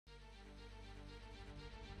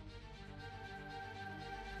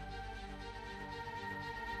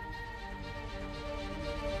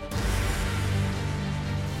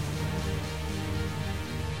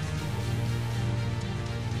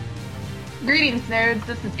Greetings, nerds.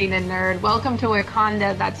 This is Dana Nerd. Welcome to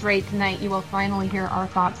Wakanda. That's right. Tonight you will finally hear our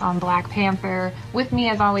thoughts on Black Panther. With me,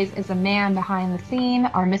 as always, is a man behind the scene,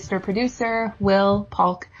 our Mr. Producer, Will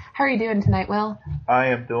Polk. How are you doing tonight, Will? I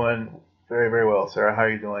am doing very, very well, Sarah. How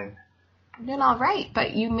are you doing? I'm doing all right,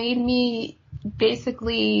 but you made me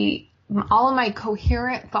basically all of my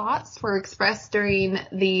coherent thoughts were expressed during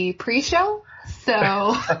the pre-show.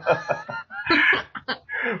 So,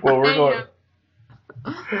 well, we're going.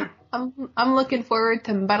 I'm looking forward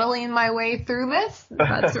to muddling my way through this.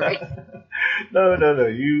 That's right. No.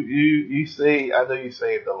 You say, I know you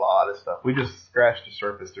saved a lot of stuff. We just scratched the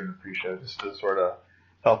surface during the pre-show just to sort of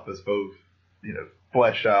help us both,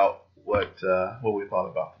 flesh out what we thought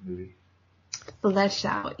about the movie. Flesh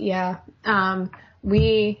out, yeah. And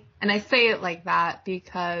I say it like that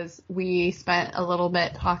because we spent a little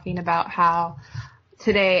bit talking about how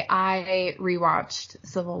today I rewatched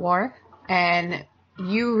Civil War and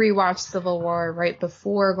you rewatched Civil War right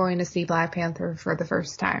before going to see Black Panther for the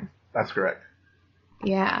first time. That's correct.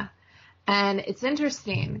 Yeah. And it's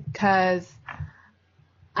interesting because,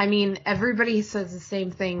 everybody says the same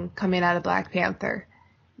thing coming out of Black Panther.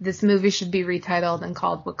 This movie should be retitled and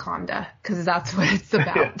called Wakanda because that's what it's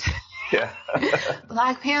about. Yeah.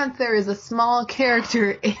 Black Panther is a small character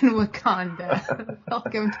in Wakanda.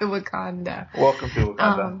 Welcome to Wakanda. Welcome to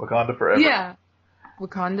Wakanda. Wakanda forever. Yeah.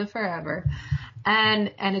 Wakanda forever. And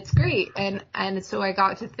it's great. And so I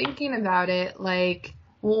got to thinking about it, like,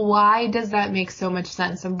 well, why does that make so much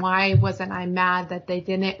sense? And why wasn't I mad that they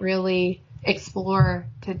didn't really explore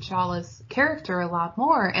T'Challa's character a lot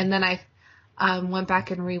more? And then I went back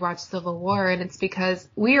and rewatched Civil War, and it's because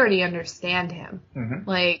we already understand him. Mm-hmm.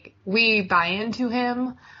 Like, we buy into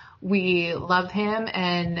him, we love him,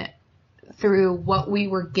 and through what we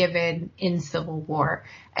were given in Civil War.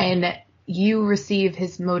 And you receive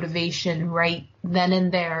his motivation right then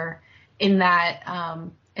and there in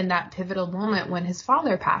that pivotal moment when his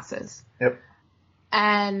father passes. Yep.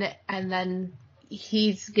 And then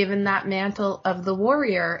he's given that mantle of the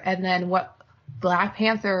warrior, and then what Black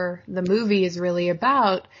Panther, the movie, is really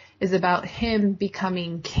about is about him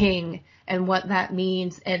becoming king and what that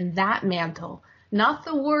means, and that mantle, not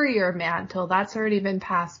the warrior mantle, that's already been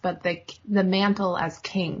passed, but the mantle as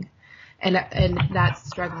king. And that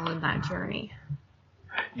struggle in that journey.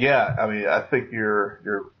 Yeah, I think you're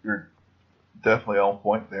definitely on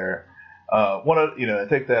point there. To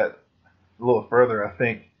take that a little further, I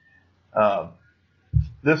think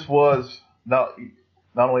this was not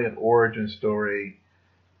only an origin story,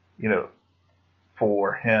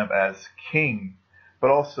 for him as king,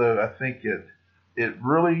 but also I think it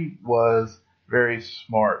really was very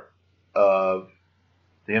smart of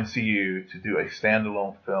the MCU to do a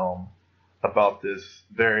standalone film about this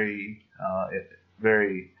very,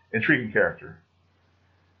 very intriguing character.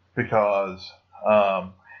 Because,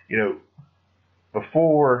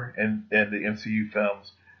 before in the MCU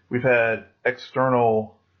films, we've had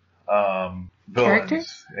external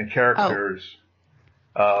villains and characters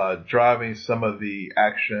driving some of the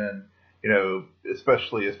action,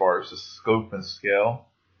 especially as far as the scope and scale.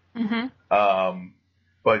 Mm-hmm.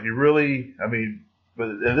 But you really, but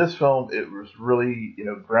in this film, it was really,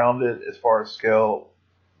 grounded as far as scale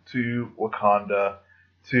to Wakanda,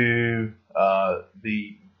 to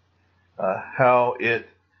the how it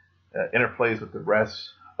interplays with the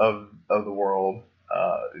rest of the world,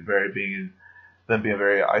 being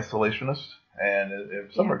very isolationist and in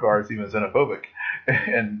some regards even xenophobic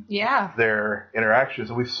in their interactions.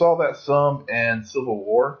 And we saw that some in Civil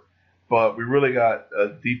War, but we really got a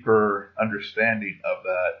deeper understanding of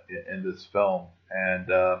that in this film. And,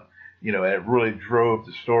 it really drove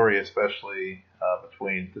the story, especially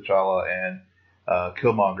between T'Challa and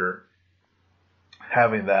Killmonger,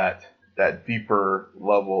 having that deeper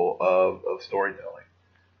level of storytelling.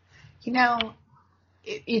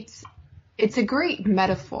 It's a great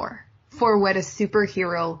metaphor for what a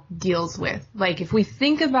superhero deals with. Like, if we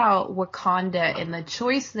think about Wakanda and the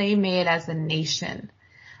choice they made as a nation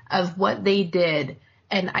of what they did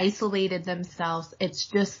and isolated themselves, it's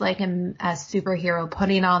just like a superhero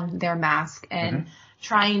putting on their mask and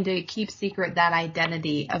trying to keep secret that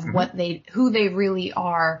identity of who they really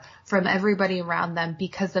are from everybody around them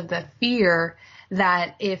because of the fear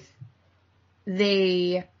that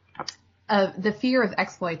the fear of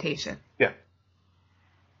exploitation. Yeah.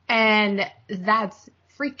 And that's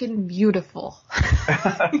freaking beautiful.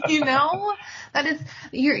 That is,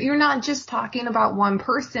 you're not just talking about one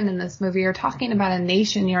person in this movie. You're talking about a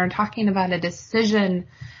nation. You're talking about a decision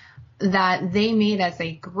that they made as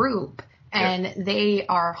a group, and they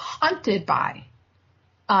are haunted by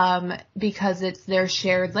because it's their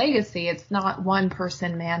shared legacy. It's not one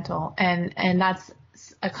person mantle. And that's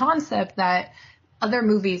a concept that other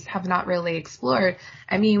movies have not really explored.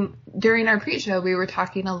 I mean, during our pre-show, we were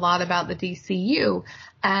talking a lot about the DCU,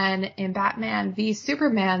 and in Batman v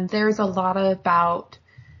Superman, there's a lot about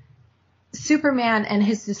Superman and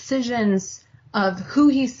his decisions of who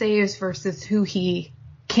he saves versus who he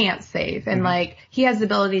can't save. And like, he has the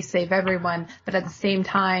ability to save everyone, but at the same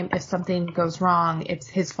time, if something goes wrong, it's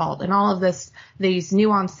his fault. And all of these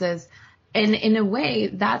nuances. And in a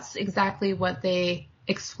way, that's exactly what they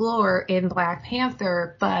explore in Black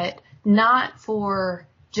Panther, but not for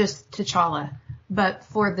just T'Challa, but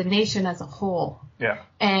for the nation as a whole. Yeah.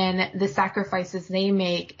 And the sacrifices they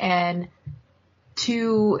make, and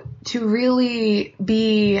to really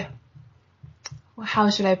be, how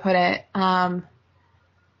should I put it?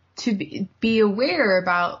 To be aware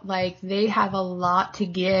about, like, they have a lot to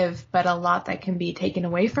give, but a lot that can be taken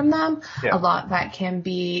away from them, a lot that can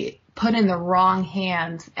be put in the wrong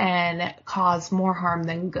hands and cause more harm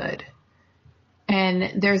than good.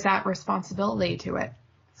 And there's that responsibility to it.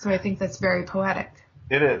 So I think that's very poetic.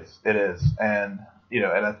 It is. And,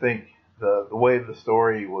 and I think the way the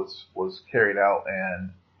story was carried out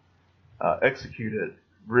and executed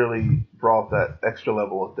really brought that extra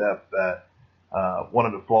level of depth that one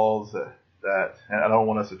of the flaws that, and I don't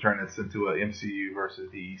want us to turn this into a MCU versus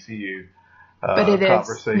DCU but it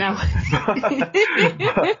conversation. Is. No.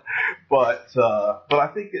 but I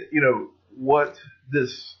think, what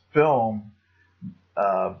this film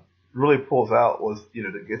really pulls out was,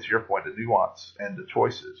 to get to your point, the nuance and the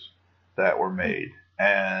choices that were made,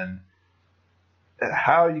 and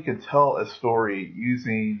how you can tell a story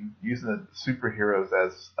using the superheroes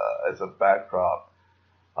as a backdrop,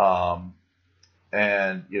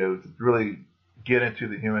 and to really get into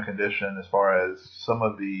the human condition as far as some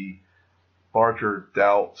of the larger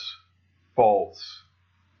doubts, faults,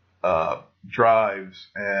 drives,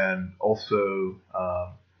 and also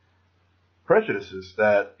prejudices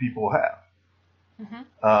that people have.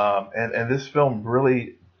 And this film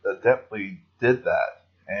really adeptly did that,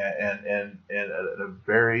 and in a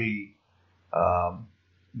very in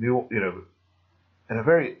a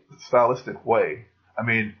very stylistic way. I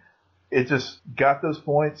mean, it just got those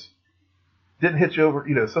points. Didn't hit you over.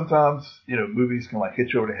 Sometimes movies can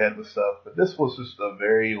hit you over the head with stuff, but this was just a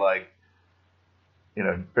very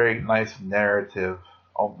very nice narrative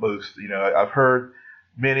almost. I've heard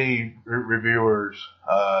many reviewers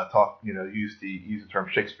use the term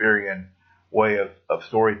Shakespearean way of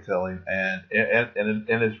storytelling, and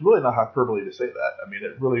it's really not hyperbole to say that. I mean,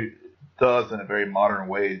 it really does in a very modern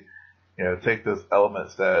way, take those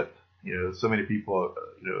elements that so many people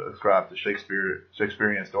ascribe to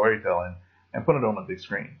Shakespearean storytelling and put it on a big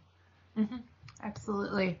screen.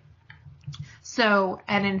 Absolutely. So,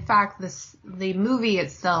 and in fact, the movie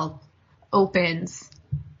itself opens,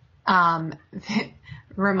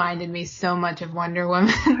 reminded me so much of Wonder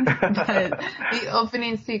Woman, but the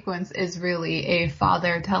opening sequence is really a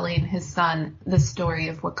father telling his son the story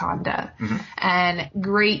of Wakanda, and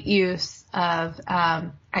great use of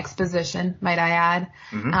exposition, might I add,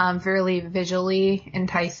 fairly visually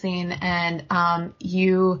enticing, and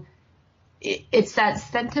it's that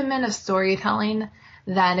sentiment of storytelling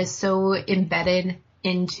that is so embedded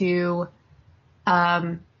into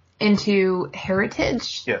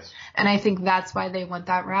heritage. Yes. And I think that's why they went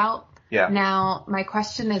that route. Yeah. Now, my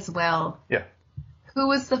question is, Will, who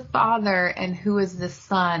was the father and who is the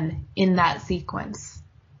son in that sequence?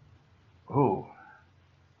 Ooh.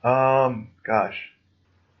 Gosh.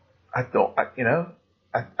 I don't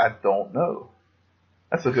know.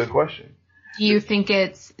 That's a good question. Do you think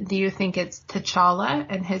it's T'Challa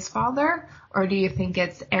and his father, or do you think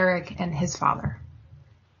it's Eric and his father?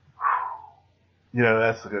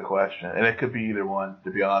 That's a good question, and it could be either one,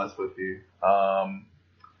 to be honest with you.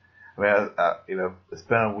 It's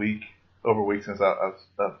been over a week since I've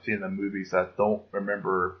seen the movies. I don't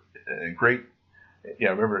remember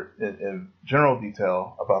remember in general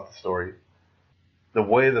detail about the story. The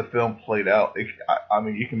way the film played out,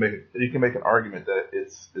 you can make an argument that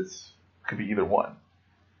it's could be either one.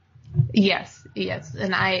 Yes,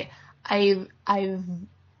 and I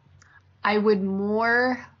would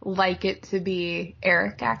more like it to be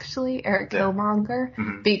Eric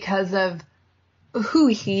Killmonger, because of who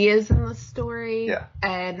he is in the story,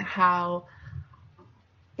 and how,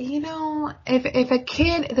 if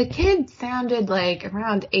the kid sounded like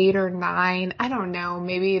around 8 or 9, I don't know,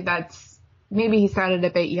 maybe he sounded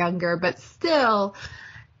a bit younger, but still,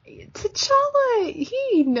 T'Challa,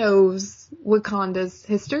 he knows Wakanda's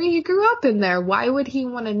history. He grew up in there. Why would he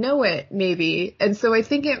want to know it, maybe? And so I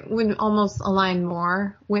think it would almost align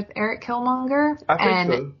more with Eric Killmonger. I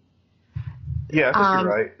think so. Yeah, I think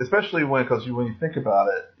you're right. Especially because when you think about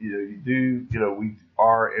it, we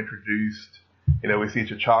are introduced, we see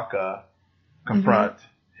T'Chaka confront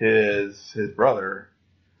his brother,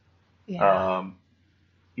 shortly,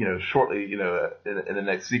 in the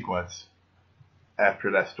next sequence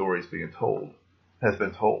after that story has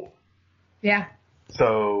been told. Yeah.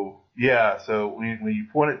 So when you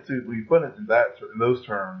put it in those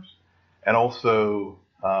terms, and also,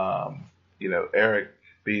 Eric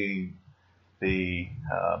being the,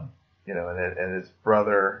 and his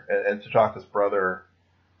brother and T'Chaka's brother,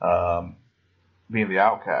 being the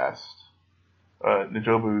outcast,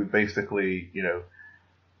 N'Jobu basically,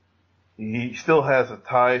 he still has a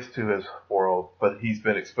ties to his world, but he's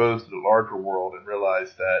been exposed to the larger world and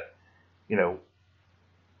realized that,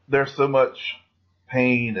 there's so much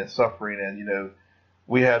pain and suffering, and,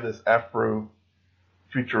 we have this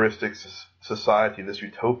Afro-futuristic society, this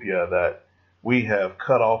utopia that we have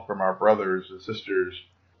cut off from our brothers and sisters.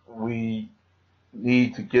 We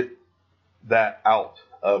need to get that out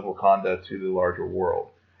of Wakanda to the larger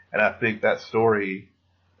world. And I think that story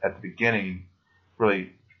at the beginning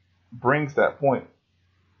really brings that point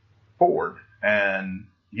forward. And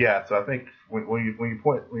so I think when you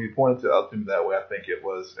pointed out to me that way, I think it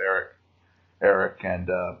was Eric and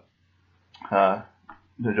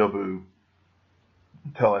N'Jobu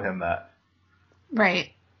telling him that.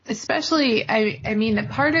 Right. Especially, I mean,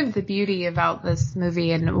 part of the beauty about this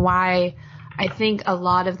movie and why I think a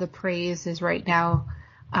lot of the praise is right now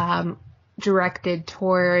directed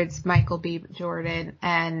towards Michael B. Jordan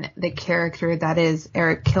and the character that is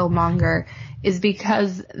Eric Killmonger is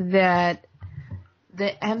because that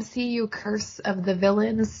the MCU curse of the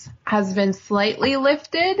villains has been slightly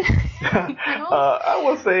lifted. I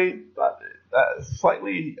will say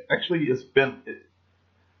slightly. Actually, it's been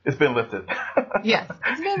lifted. Yes,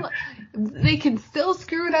 they can still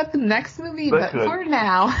screw it up in the next movie, but for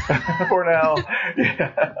now. For now,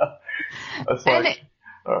 yeah. It's like,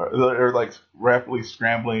 they're like rapidly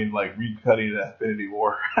scrambling, like recutting the Infinity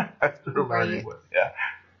War after learning what. Yeah.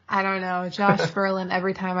 I don't know. Josh Brolin,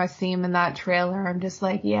 every time I see him in that trailer, I'm just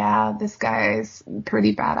like, yeah, this guy's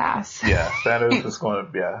pretty badass. Yeah, Thanos is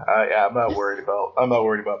going to, I'm not worried about that.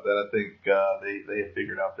 I think they have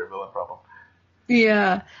figured out their villain problem.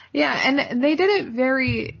 Yeah. Yeah, and they did it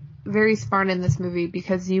very, very smart in this movie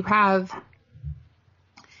because you have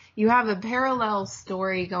a parallel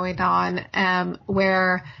story going on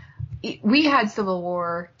where we had Civil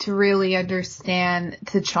War to really understand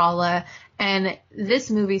T'Challa, and this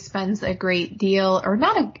movie spends a great deal, or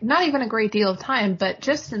not even a great deal of time, but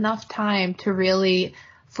just enough time to really,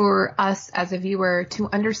 for us as a viewer, to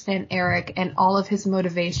understand Eric and all of his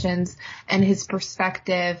motivations and his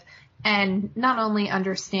perspective, and not only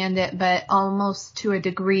understand it, but almost to a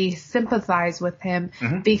degree sympathize with him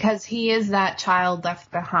because he is that child left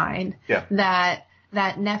behind. Yeah.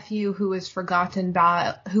 That nephew who was forgotten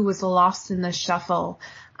about, who was lost in the shuffle,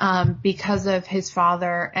 because of his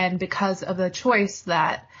father and because of the choice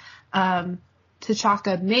that,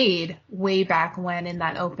 T'Chaka made way back when in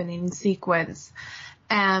that opening sequence.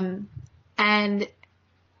 And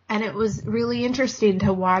it was really interesting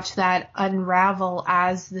to watch that unravel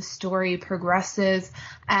as the story progresses,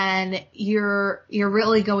 and you're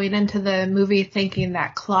really going into the movie thinking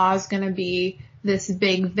that Claw's going to be this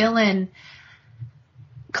big villain.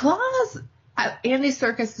 Claw's, Andy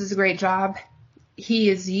Serkis does a great job. He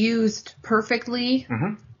is used perfectly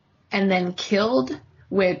and then killed,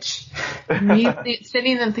 which me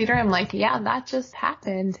sitting in the theater, I'm like, yeah, that just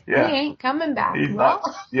happened. Yeah. He ain't coming back. He's not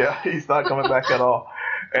coming back at all.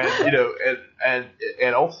 And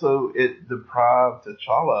and also it deprived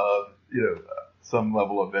T'Challa of, some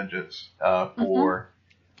level of vengeance for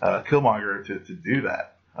Killmonger to do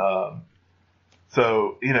that.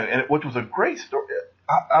 So, and which was a great story.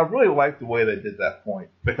 I really liked the way they did that point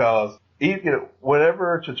because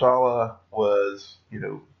whenever T'Challa was,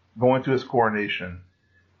 going to his coronation,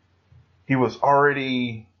 he was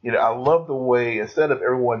already, I love the way instead of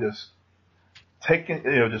everyone just taking,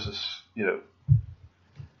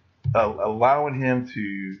 allowing him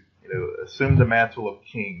to, assume the mantle of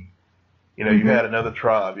king. You had another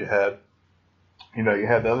tribe. You had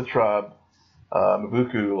the other tribe,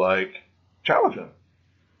 M'Baku, like challenge him,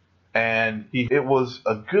 and it was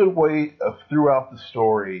a good way of throughout the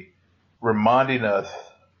story reminding us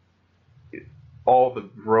all the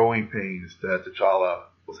growing pains that T'Challa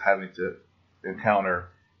was having to encounter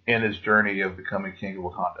in his journey of becoming king of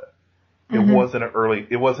Wakanda.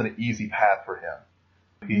 it wasn't an easy path for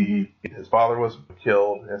him. His father was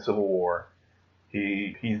killed in Civil War.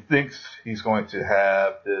 He thinks he's going to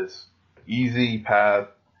have this easy path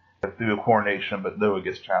through a coronation, but no, it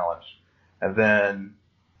gets challenged. And then,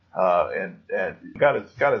 and got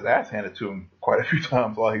his ass handed to him quite a few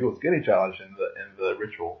times while he was getting challenged in the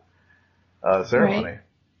ritual ceremony. Right.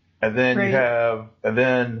 And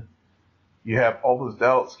then you have all those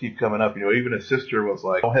doubts keep coming up. You know, even his sister was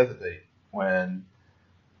like, "Don't hesitate when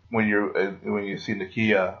you see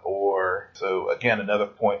Nakia." Or so again, another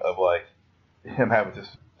point of like him having to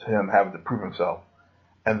prove himself.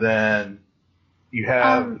 And then you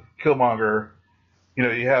have Killmonger. You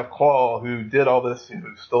know, you have Claw, who did all this,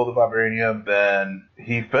 who stole the vibranium. Then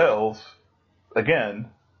he fails again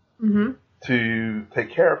to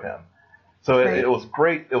take care of him. So it was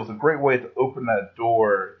great. It was a great way to open that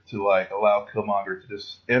door to like allow Killmonger to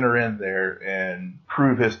just enter in there and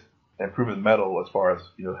prove his mettle as far as,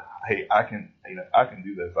 you know, hey, I can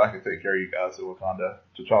do this. I can take care of you guys in Wakanda.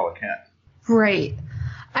 T'Challa can't. Right.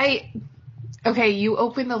 Okay, you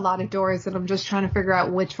opened a lot of doors, and I'm just trying to figure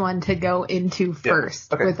out which one to go into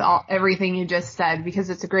first with everything you just said,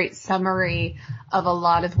 because it's a great summary of a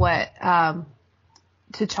lot of what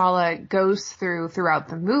T'Challa goes throughout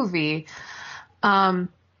the movie.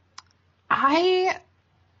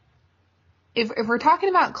 If we're talking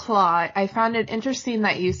about Claw, I found it interesting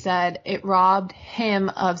that you said it robbed him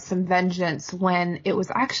of some vengeance when it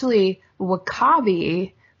was actually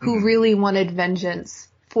W'Kabi who really wanted vengeance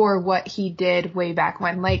for what he did way back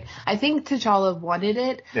when. Like, I think T'Challa wanted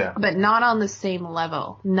it, but not on the same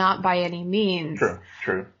level, not by any means.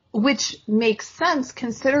 True. Which makes sense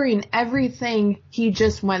considering everything he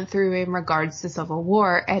just went through in regards to Civil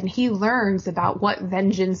War, and he learns about what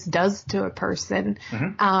vengeance does to a person.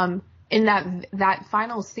 In that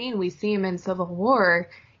final scene we see him in Civil War,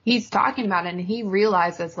 he's talking about it, and he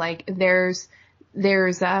realizes like there's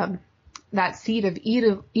that seed of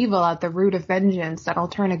evil at the root of vengeance that'll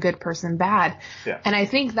turn a good person bad. Yeah. And I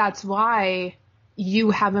think that's why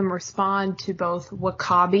you have him respond to both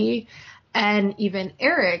W'Kabi and even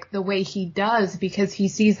Eric the way he does, because he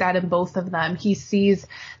sees that in both of them. He sees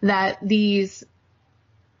that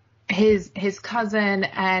his cousin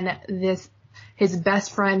and his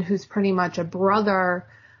best friend, who's pretty much a brother,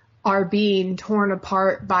 are being torn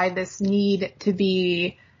apart by this need to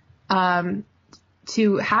be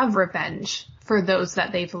to have revenge for those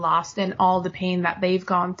that they've lost and all the pain that they've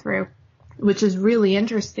gone through, which is really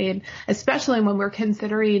interesting, especially when we're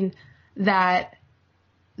considering that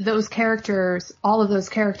those characters, all of those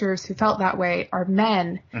characters who felt that way are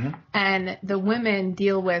men, and the women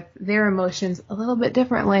deal with their emotions a little bit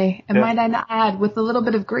differently, and might I not add, with a little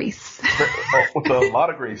bit of grace. With a lot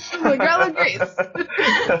of grace. With a lot of grace.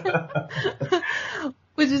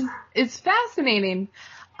 Which is, it's fascinating.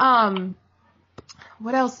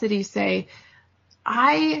 What else did he say?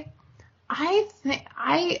 I've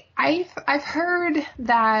heard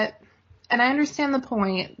that, and I understand the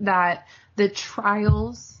point that the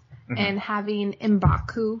trials and having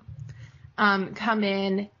M'Baku come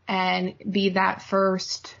in and be that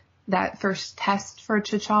first test for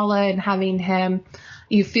T'Challa, and having him,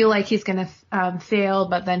 you feel like he's gonna fail,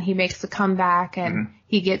 but then he makes a comeback and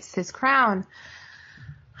he gets his crown.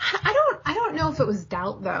 I don't know if it was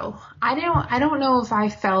doubt though. I don't know if I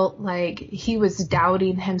felt like he was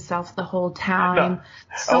doubting himself the whole time.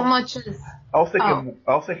 I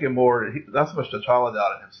was thinking more, not so much T'Challa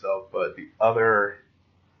doubting himself, but the other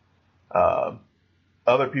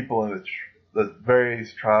people in the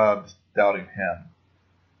various tribes doubting him.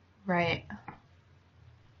 Right.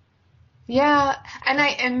 Yeah,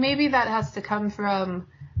 and maybe that has to come from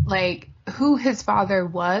like who his father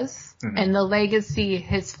was and the legacy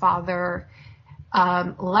his father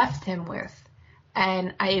left him with.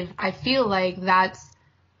 And I feel like that's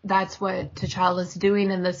what T'Challa's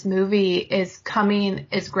doing in this movie, is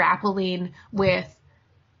grappling with,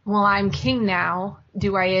 well, I'm king now.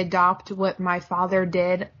 Do I adopt what my father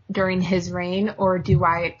did during his reign, or do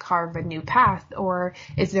I carve a new path, or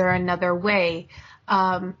is there another way?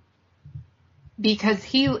 Because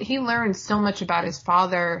he learns so much about his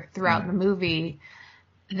father throughout the movie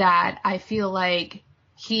that I feel like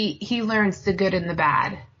he learns the good and the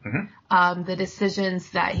bad, the decisions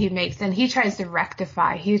that he makes, and he tries to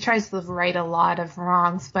rectify. He tries to right a lot of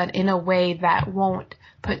wrongs, but in a way that won't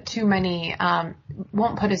put his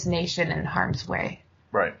nation in harm's way.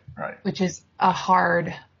 Right. Which is a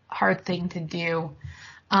hard thing to do.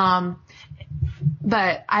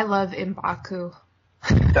 But I love M'Baku.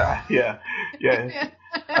 Yeah.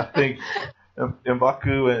 I think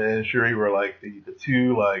M'Baku and Shuri were like the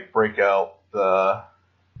two like breakout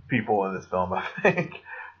people in this film, I think.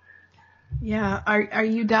 Yeah. Are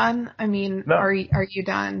you done? I mean, No. are you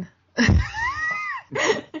done?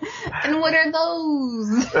 And what are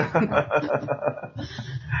those?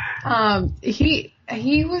 He's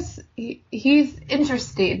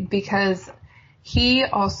interesting because he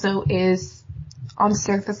also is on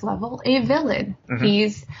surface level a villain. Mm-hmm.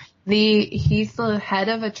 He's the head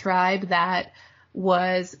of a tribe that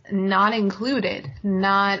was not included,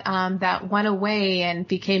 that went away and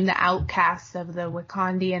became the outcast of the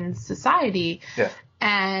Wakandian society. Yeah.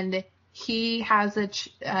 And he has a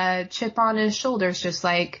chip on his shoulders, just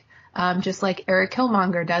like Eric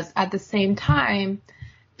Killmonger does. At the same time,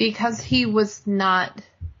 because he was not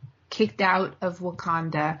kicked out of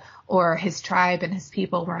Wakanda, or his tribe and his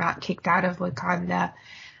people were not kicked out of Wakanda,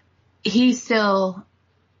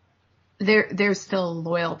 there's still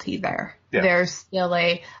loyalty there. Yeah. There's still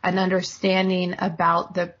an understanding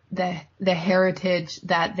about the heritage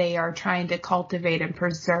that they are trying to cultivate and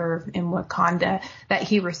preserve in Wakanda that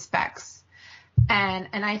he respects. And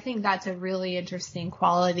I think that's a really interesting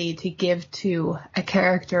quality to give to a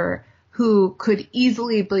character who could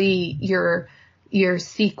easily be your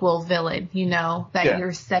sequel villain, that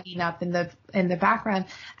you're setting up in the background.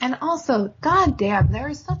 And also, goddamn, there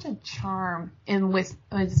is such a charm in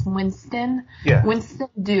Winston. Yeah. Winston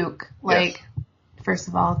Duke. Yes. First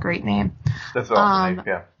of all, great name. That's an awesome name,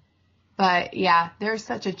 yeah. But yeah, there's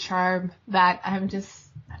such a charm that I'm just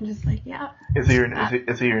like, yeah. Is he your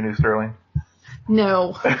new Sterling?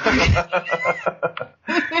 No.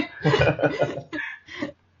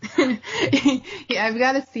 Yeah, I've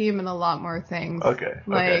got to see him in a lot more things. Okay.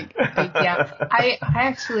 Yeah.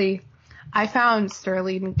 I found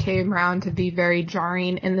Sterling K. Brown to be very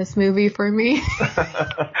jarring in this movie for me.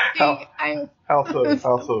 How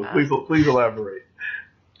so? Please elaborate.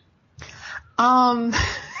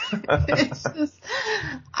 It's just,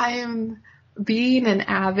 I am being an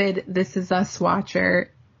avid This Is Us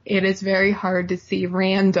watcher. It is very hard to see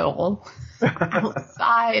Randall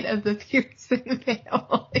outside of the Pearson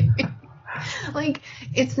family.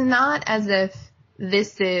 It's not as if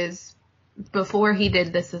this is before he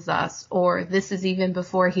did This Is Us, or this is even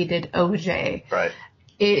before he did OJ. Right.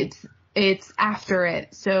 It's after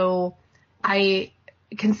it. So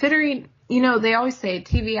considering, they always say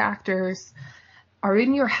TV actors are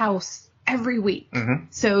in your house every week. Mm-hmm.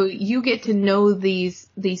 So you get to know these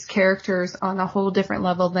characters on a whole different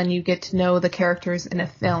level than you get to know the characters in a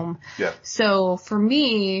film. Yeah. So for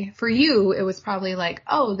you, it was probably like,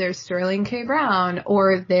 oh, there's Sterling K. Brown,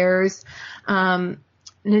 or there's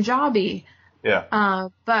Najabi. Yeah.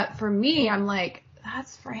 But for me, I'm like,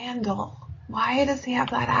 that's Randall. Why does he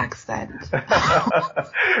have that accent?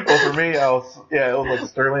 Well, for me, it was like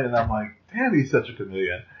Sterling, and I'm like, damn, he's such a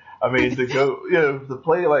chameleon. I mean, to go, to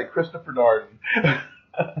play like Christopher Darden.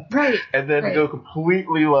 Right. And then to go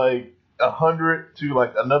completely 100 to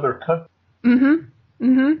another country. Mm-hmm.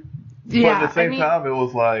 Mm-hmm. Yeah. But at the same time, it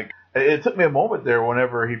was it took me a moment there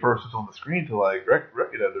whenever he first was on the screen to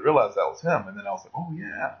to realize that was him. And then I was like, oh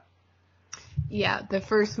yeah. Yeah. The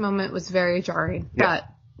first moment was very jarring. Yeah.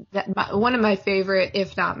 But one of my favorite,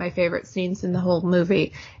 if not my favorite scenes in the whole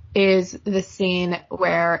movie is the scene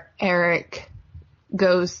where Eric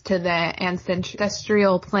goes to the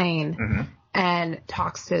ancestral plane mm-hmm. and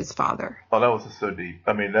talks to his father. Oh, that was just so deep.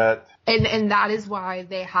 I mean, that... And that is why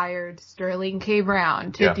they hired Sterling K.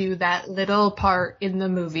 Brown to do that little part in the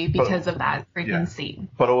movie, because of that freaking scene.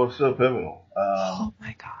 But it was so pivotal. Oh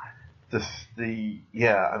my God. Just the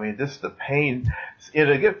pain.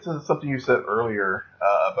 To get to something you said earlier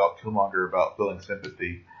about Killmonger, about feeling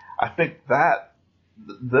sympathy, I think that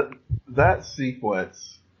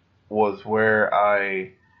sequence was where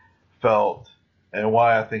I felt, and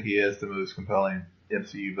why I think he is the most compelling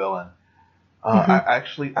MCU villain.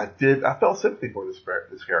 Mm-hmm. I felt sympathy for this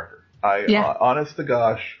character. Honest to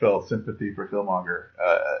gosh, felt sympathy for Killmonger,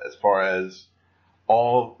 as far as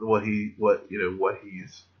all what he's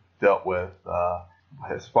dealt with,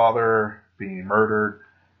 his father being murdered,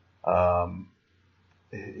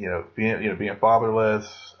 being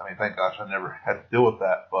fatherless. I mean, thank gosh I never had to deal with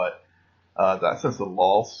that, but that sense of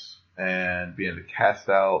loss and being cast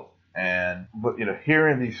out, but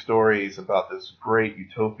hearing these stories about this great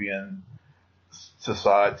utopian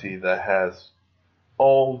society that has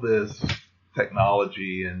all this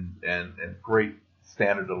technology and great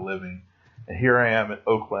standard of living, and here I am in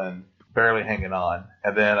Oakland barely hanging on,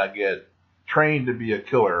 and then I get trained to be a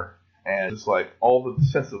killer, and it's all the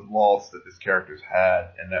sense of loss that this character's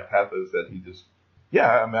had, and that pathos that he just,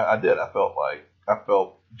 I did. I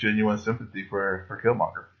felt genuine sympathy for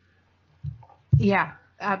Killmonger. Yeah.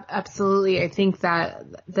 Absolutely. I think that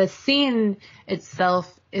the scene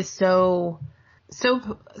itself is so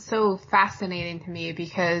fascinating to me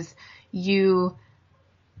because you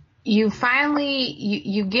finally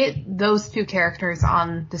you get those two characters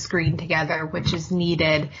on the screen together, which is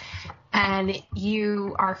needed, and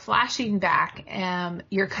you are flashing back.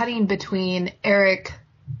 You're cutting between Eric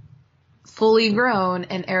fully grown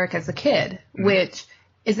and Eric as a kid, which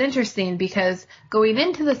is interesting because going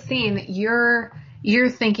into the scene, you're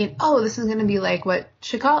thinking, oh, this is going to be like what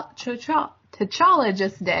T'Challa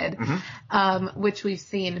just did, which we've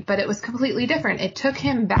seen, but it was completely different. It took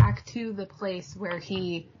him back to the place where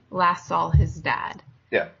he last saw his dad.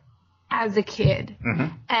 Yeah. As a kid.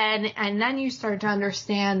 And then you start to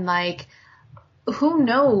understand, like, who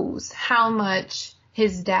knows how much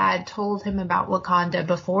his dad told him about Wakanda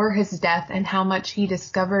before his death and how much he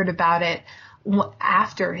discovered about it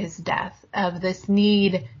after his death, of this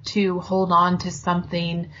need to hold on to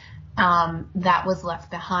something that was left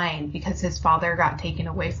behind because his father got taken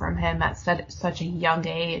away from him at such a young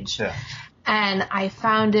age. Yeah. And I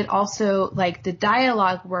found it also, like, the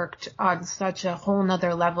dialogue worked on such a whole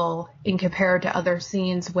nother level in compared to other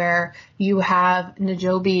scenes where you have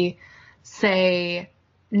N'Jobi say,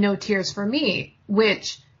 "No tears for me,"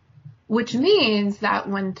 which means that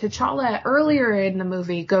when T'Challa earlier in the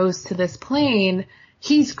movie goes to this plane,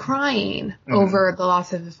 he's crying over the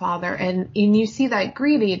loss of his father, and you see that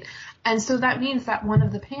grieving. And so that means that one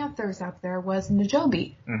of the Panthers up there was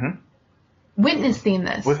N'Jobi. Witnessing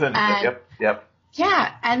this. Yep.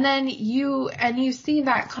 Yeah, and then you see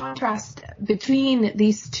that contrast between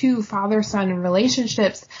these two father-son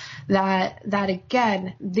relationships that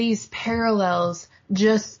again, these parallels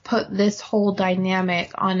just put this whole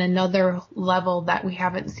dynamic on another level that we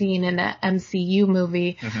haven't seen in an MCU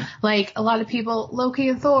movie. Like, a lot of people, Loki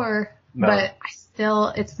and Thor, but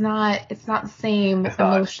it's not the same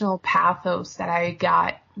emotional pathos that I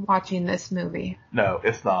got watching this movie. No,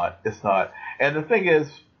 it's not. And the thing is,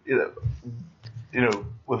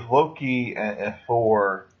 with Loki and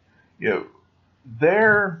Thor, it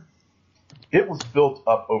was built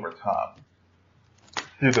up over time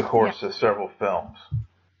through the course of several films.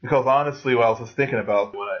 Because honestly, what I was just thinking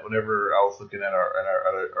about whenever I was looking at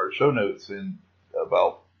our show notes and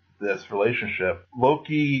about this relationship,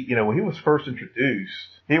 Loki, when he was first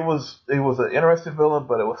introduced, he was an interesting villain,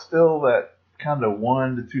 but it was still that kind of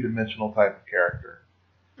 1 to 2 dimensional type of character.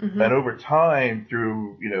 And over time,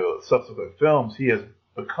 through subsequent films, he has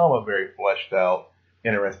become a very fleshed out,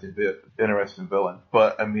 interesting villain.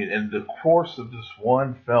 But I mean, in the course of this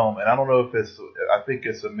one film, and I don't know if I think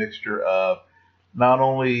it's a mixture of not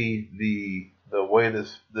only the way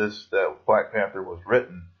that Black Panther was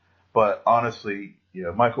written, but honestly,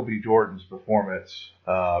 Michael B. Jordan's performance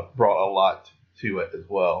brought a lot to it as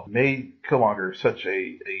well. Made Killmonger such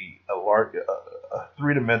a large, a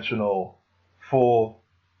 3-dimensional, full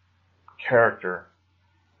character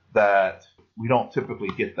that we don't typically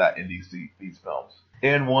get that in these films.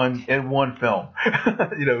 In one film,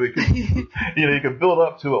 you can build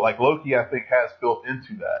up to it. Like Loki, I think has built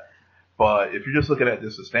into that. But if you're just looking at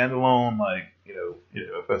this as a standalone, like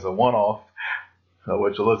if it's a one-off,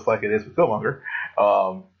 which it looks like it is with Killmonger,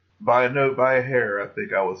 by a hair, I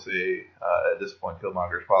think I would say at this point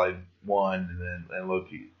Killmonger is probably 1, and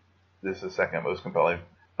Loki is the second most compelling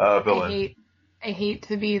villain. I hate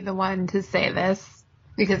to be the one to say this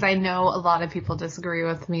because I know a lot of people disagree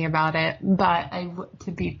with me about it, but to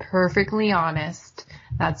be perfectly honest,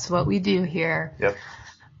 that's what we do here. Yep.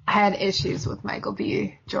 I had issues with Michael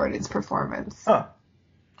B. Jordan's performance. Huh.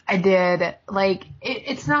 I did. Like,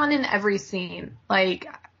 it's not in every scene. Like,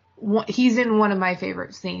 he's in one of my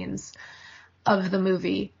favorite scenes of the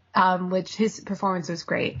movie, which his performance was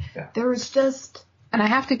great. Yeah. There was just, and I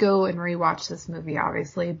have to go and rewatch this movie,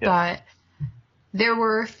 obviously, but there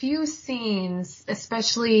were a few scenes,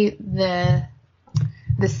 especially the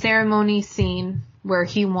ceremony scene where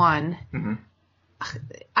he won.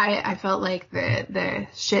 I felt like the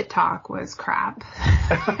shit talk was crap.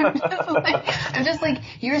 I'm just like,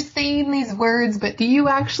 you're saying these words, but do you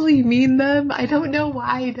actually mean them? I don't know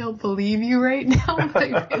why I don't believe you right now,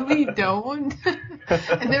 but I really don't.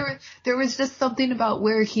 And there was just something about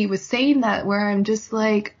where he was saying that where I'm just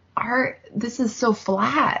like, this is so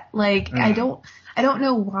flat. Like, I don't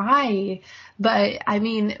know why, but I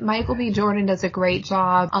mean, Michael B. Jordan does a great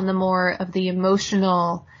job on the more of the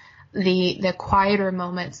emotional, the quieter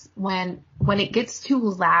moments when it gets too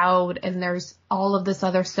loud and there's all of this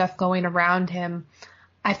other stuff going around him.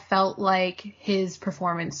 I felt like his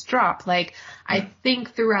performance dropped. Like, I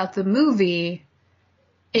think throughout the movie,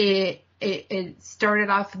 it started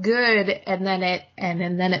off good, and then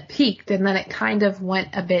it peaked, and then it kind of went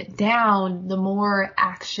a bit down. The more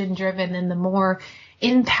action driven and the more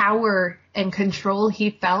in power and control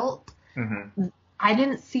he felt, I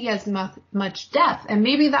didn't see as much depth. And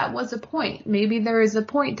maybe that was a point. Maybe there is a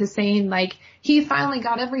point to saying, like, he finally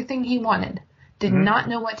got everything he wanted. Did not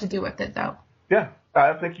know what to do with it, though. Yeah,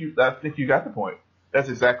 I think you got the point. That's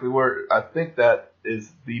exactly where I think that is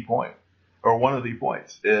the point, or one of the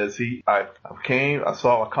points. Is I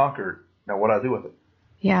saw, I conquered. Now what do I do with it?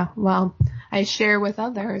 Yeah, well, I share with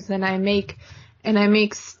others, and I make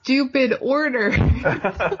stupid orders.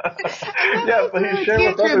 Yeah, but he shared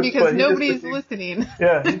with others because nobody's listening.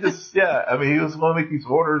 Yeah, he was going to make these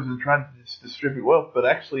orders and trying to just distribute wealth, but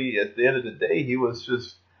actually, at the end of the day, it was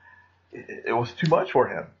too much for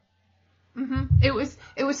him. It was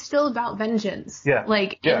still about vengeance. Yeah.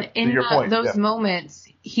 Like in those moments,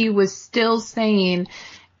 he was still saying,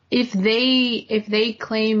 if they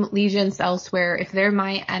claim allegiance elsewhere, if they're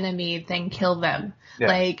my enemy, then kill them. Yeah.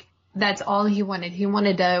 Like, that's all he wanted. He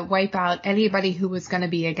wanted to wipe out anybody who was going to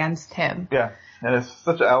be against him. Yeah. And it's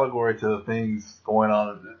such an allegory to the things going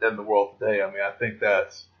on in the world today. I mean, I think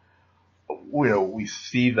that's, we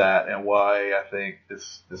see that, and why I think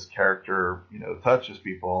this character, touches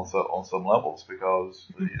people on some levels, because,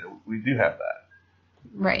 we do have that.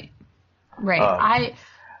 Right. I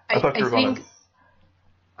thought you were going to.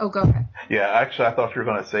 Oh, go ahead. Yeah, actually, I thought you were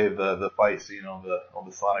going to say the fight scene on the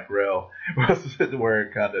Sonic Rail, where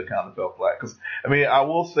it kind of fell flat. Because I mean, I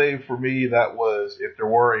will say for me that was, if there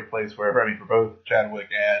were a place where, for both Chadwick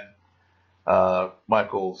and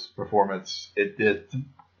Michael's performance,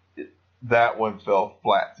 that one fell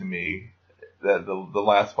flat to me. That the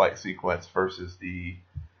last fight sequence versus the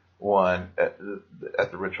one at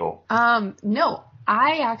the ritual. No,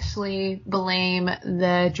 I actually blame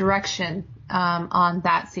the direction on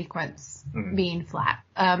that sequence being flat.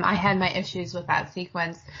 I had my issues with that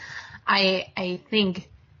sequence. I think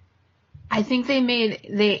Ryan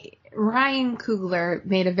Coogler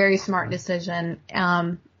made a very smart decision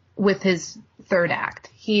with his third act.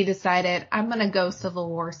 He decided, I'm going to go Civil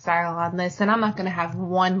War style on this, and I'm not going to have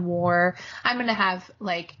one war. I'm going to have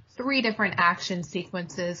like 3 different action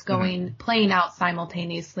sequences playing out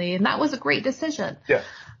simultaneously, and that was a great decision. Yeah.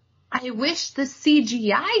 I wish the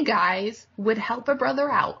CGI guys would help a brother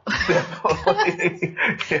out. Definitely.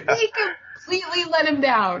 Yeah. They completely let him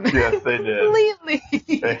down. Yes, they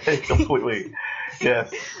did. Completely.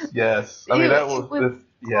 Yes. I mean, that was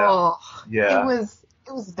yeah. Yeah.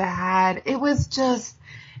 It was bad. It was just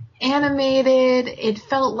animated. It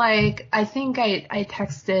felt like, I think I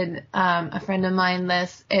texted a friend of mine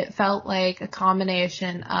this. It felt like a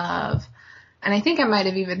combination of, and I think I might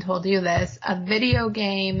have even told you this, a video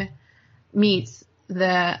game meets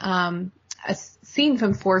a scene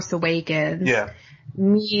from Force Awakens. Yeah.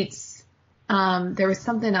 Meets there was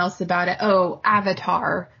something else about it. Oh,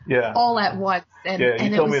 Avatar. Yeah. All at once. And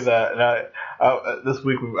you told me that, and I this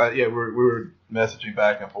week we were messaging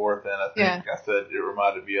back and forth, and I think I said it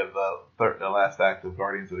reminded me of the last act of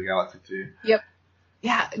Guardians of the Galaxy 2. Yep.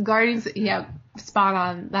 Yeah, Guardians. Yeah, spot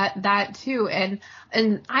on. That too, and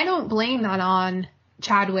I don't blame that on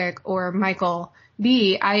Chadwick or Michael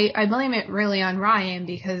B. I blame it really on Ryan,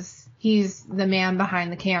 because he's the man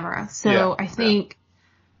behind the camera. So I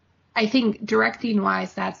think directing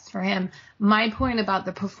wise, that's for him. My point about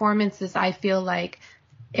the performance is, I feel like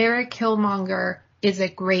Eric Killmonger is a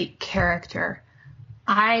great character.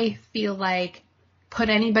 I feel like put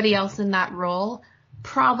anybody else in that role,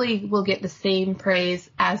 probably will get the same praise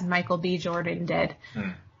as Michael B. Jordan did.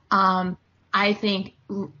 I think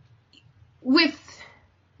with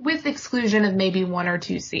exclusion of maybe 1 or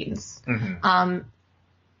 2 scenes.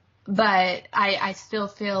 But I still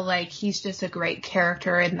feel like he's just a great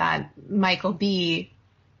character, in that Michael B.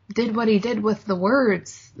 did what he did with the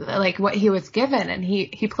words, like what he was given, and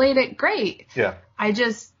he played it great. Yeah. I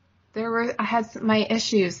had my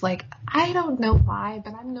issues. Like, I don't know why,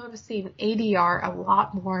 but I'm noticing ADR a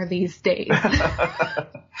lot more these days.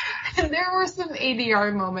 And there were some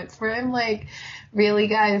ADR moments where I'm like, really,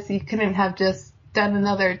 guys, you couldn't have just done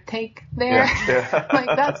another take there? Yeah.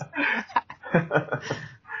 Like, that's pretty bad.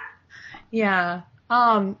 Yeah.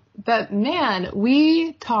 But man,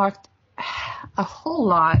 we talked a whole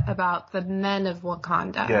lot about the men of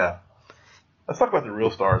Wakanda. Yeah. Let's talk about the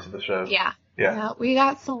real stars of the show. Yeah. Yeah. We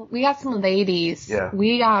got some ladies. Yeah.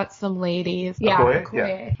 We got some ladies. Yeah. Okoye.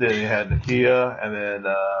 Yeah. Then you had Nakia, and then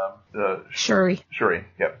Shuri.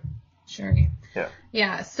 Yep. Shuri. Yeah.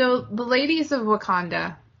 Yeah. So the ladies of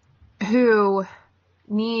Wakanda, who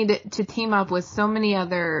need to team up with so many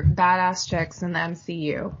other badass chicks in the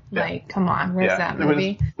MCU. Yeah. Like, come on, where's that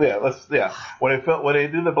movie? When they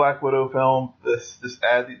do the Black Widow film,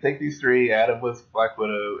 take these three, add them with Black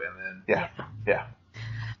Widow, and then yeah.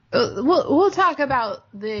 We'll talk about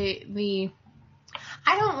the.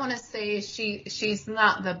 I don't want to say she's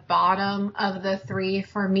not the bottom of the three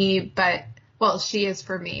for me, but well, she is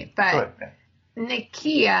for me. But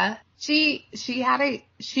Nakia,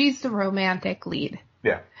 she's the romantic lead.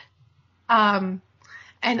 Yeah. And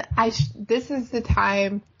this is the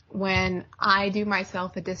time when I do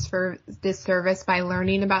myself a disservice by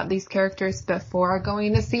learning about these characters before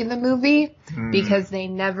going to see the movie, because they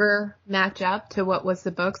never match up to what was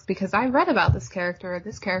the books, because I read about this character.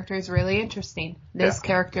 This character is really interesting. This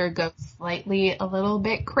character goes slightly a little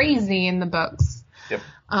bit crazy in the books. Yep.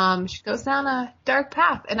 She goes down a dark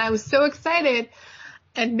path, and I was so excited.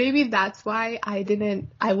 And maybe that's why I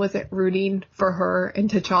wasn't rooting for her and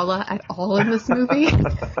T'Challa at all in this movie.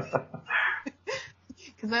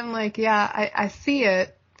 Because I'm like, I see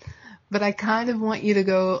it, but I kind of want you to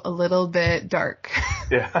go a little bit dark.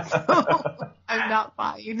 Yeah. So I'm not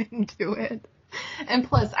buying into it. And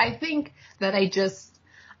plus, I think that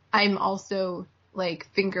I'm also, like,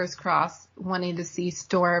 fingers crossed, wanting to see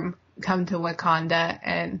Storm come to Wakanda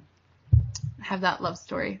and have that love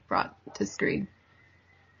story brought to screen.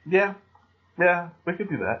 Yeah, we could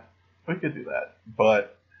do that.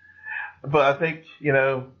 But I think,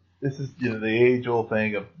 this is the age-old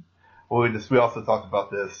thing of, we also talked about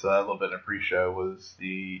this a little bit in a pre-show, was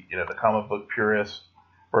the comic book purist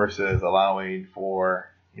versus allowing for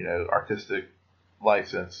artistic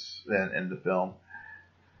license in the film.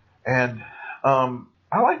 And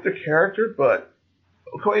I like the character, but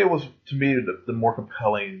Okoye was, to me, the more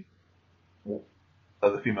compelling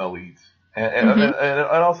of the female leads. And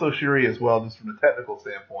also Shuri as well, just from a technical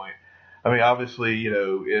standpoint. I mean, obviously,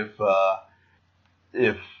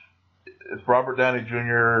 if Robert Downey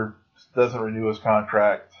Jr. doesn't renew his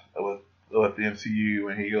contract with the MCU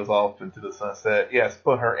and he goes off into the sunset, yes,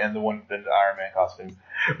 put her in the Iron Man costume.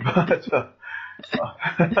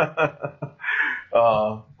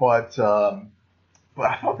 But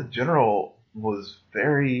I thought the General was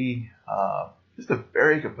just a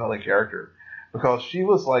very compelling character, because she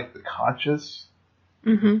was like the conscience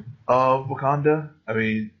of Wakanda. I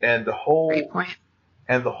mean, and the whole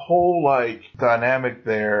like dynamic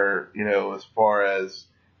there, as far as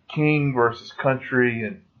king versus country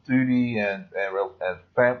and duty and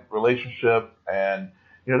relationship, and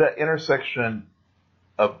that intersection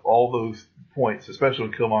of all those points, especially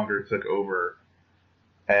when Killmonger took over,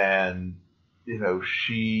 and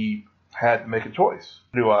she had to make a choice.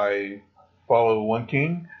 Do I follow one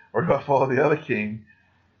king, or do I follow the other king?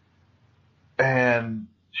 And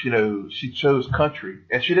she chose country,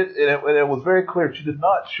 and she did. And it was very clear she did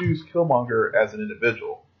not choose Killmonger as an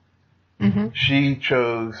individual. Mm-hmm. She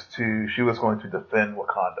was going to defend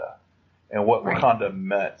Wakanda and what Wakanda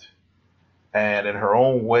meant. And in her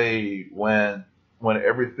own way, when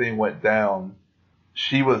everything went down,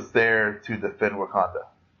 she was there to defend Wakanda.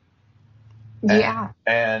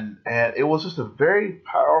 And it was just a very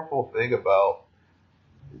powerful thing about.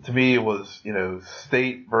 To me, it was,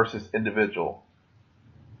 state versus individual,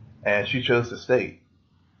 and she chose the state,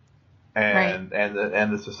 and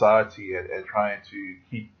the society, and trying to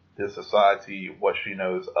keep the society, what she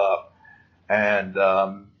knows, up. And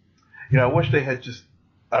I wish they had just.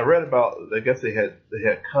 I read about. I guess they had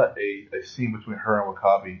cut a scene between her and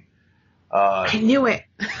W'Kabi. I knew it.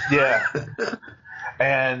 Yeah.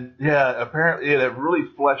 And apparently it really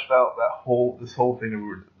fleshed out this whole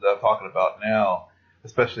thing that I'm talking about now.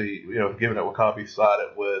 Especially, given that W'Kabi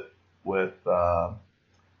sided with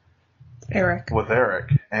Eric,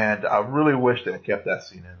 and I really wish they had kept that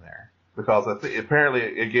scene in there, because I think apparently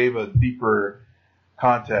it gave a deeper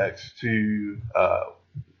context to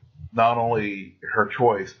not only her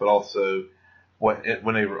choice, but also when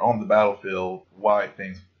they were on the battlefield, why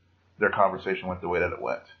their conversation went the way that it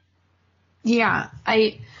went. Yeah,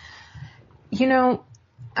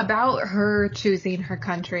 about her choosing her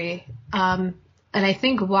country. And I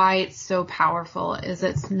think why it's so powerful is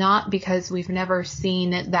it's not because we've never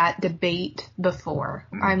seen that debate before.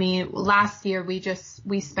 Mm-hmm. I mean, last year we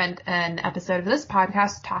spent an episode of this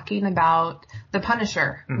podcast talking about The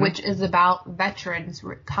Punisher, which is about veterans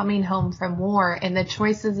coming home from war and the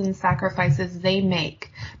choices and sacrifices they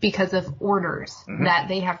make because of orders that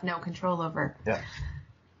they have no control over. Yeah.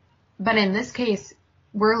 But in this case,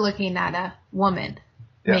 we're looking at a woman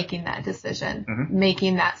making that decision,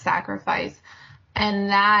 making that sacrifice. And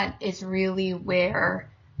that is really where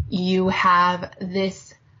you have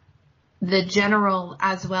this the general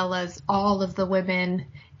as well as all of the women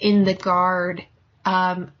in the Guard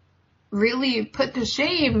really put to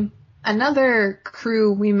shame another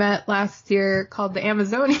crew we met last year called the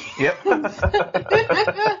Amazonians. Yep.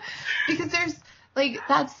 Because there's like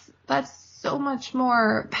that's so much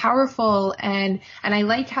more powerful, and I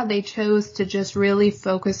like how they chose to just really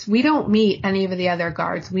focus. We don't meet any of the other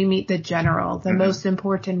guards. We meet the general, the most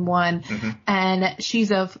important one, and she's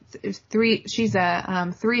a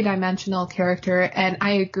three-dimensional character. And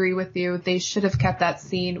I agree with you. They should have kept that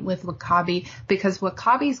scene with W'Kabi, because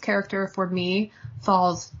W'Kabi's character for me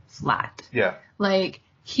falls flat. Yeah. Like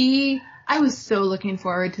I was so looking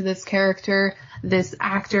forward to this character, this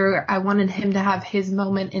actor. I wanted him to have his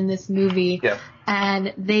moment in this movie. Yep.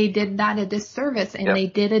 And they did that a disservice, and Yep. they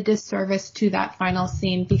did a disservice to that final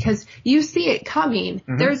scene, because you see it coming.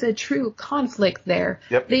 There's a true conflict there.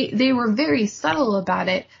 Yep. They were very subtle about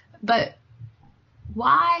it, but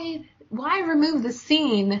why remove the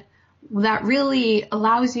scene that really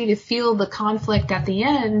allows you to feel the conflict at the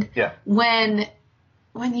end? Yeah. When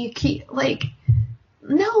you keep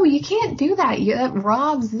no, you can't do that. That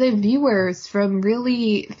robs the viewers from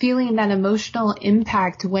really feeling that emotional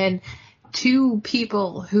impact when two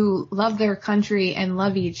people who love their country and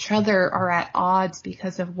love each other are at odds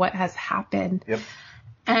because of what has happened. Yep.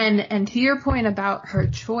 And to your point about her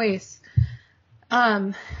choice,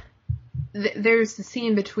 there's the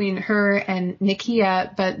scene between her and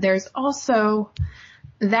Nakia, but there's also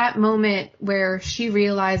that moment where she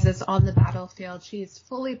realizes on the battlefield she's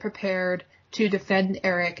fully prepared to defend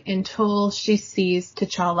Eric until she sees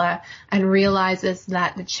T'Challa and realizes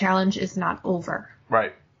that the challenge is not over.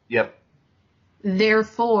 Right. Yep.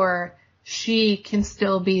 Therefore, she can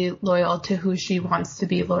still be loyal to who she wants to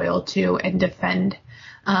be loyal to and defend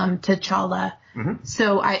T'Challa.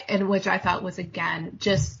 So which I thought was, again,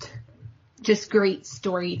 just great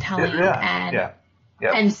storytelling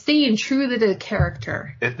and staying true to the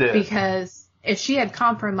character. It did. Because if she had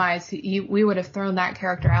compromised, we would have thrown that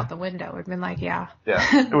character out the window. It would have been like, Yeah.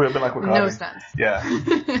 It would have been like W'Kabi. No sense. Yeah.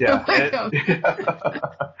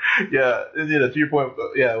 Yeah. To your point,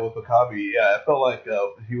 with W'Kabi, it felt like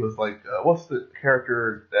he was like, what's the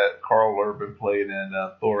character that Carl Urban played in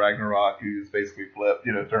Thor Ragnarok, who's basically flipped,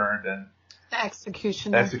 turned and... The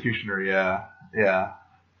Executioner. Executioner, yeah.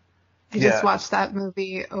 I just watched that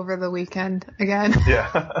movie over the weekend again.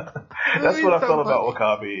 Yeah. That's what I felt about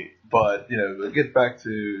W'Kabi. But, get back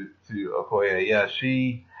to Okoye. Yeah,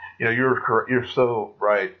 she, you're so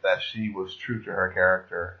right that she was true to her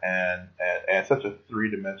character and such a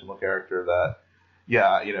three-dimensional character that,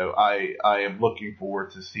 I am looking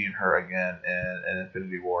forward to seeing her again in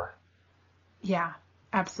Infinity War. Yeah,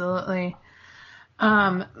 absolutely.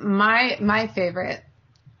 My favorite,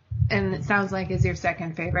 and it sounds like is your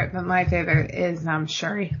second favorite, but my favorite is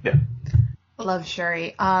Shuri. Yeah. Love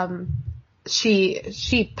Shuri.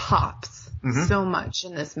 She pops so much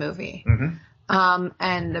in this movie.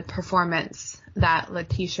 And the performance that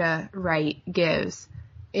Letitia Wright gives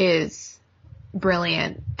is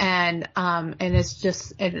brilliant, and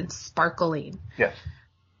it's sparkling. Yes.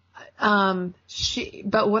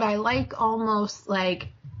 But what I like almost like,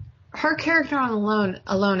 her character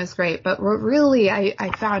alone is great, but what really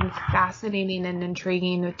I found fascinating and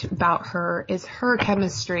intriguing about her is her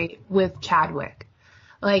chemistry with Chadwick.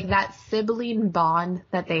 Like, that sibling bond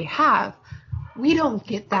that they have. We don't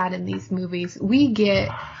get that in these movies. We get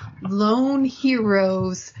lone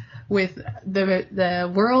heroes with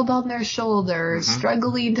the world on their shoulders,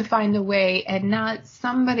 struggling to find a way, and not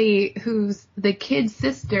somebody who's the kid's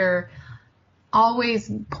sister, always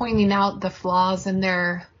pointing out the flaws in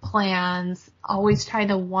their plans, always trying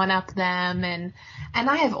to one-up them. And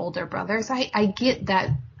I have older brothers. I get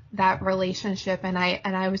that relationship, and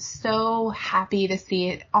I was so happy to see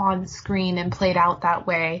it on screen and played out that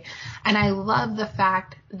way. And I love the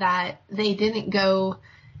fact that they didn't go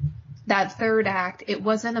that third act. It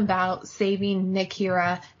wasn't about saving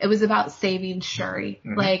Nakia. It was about saving Shuri.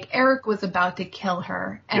 Like, Eric was about to kill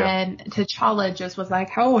her, and T'Challa just was like,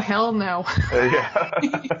 oh, hell no.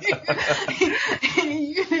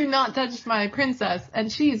 You do not touch my princess.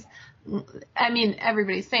 And she's,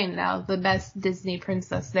 everybody's saying now, the best Disney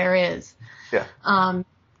princess there is. Yeah.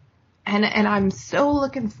 And I'm so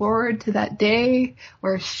looking forward to that day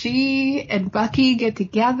where she and Bucky get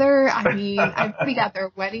together. I've already got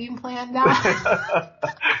their wedding planned out.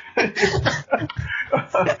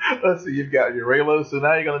 Let's see, you've got your Raylo, so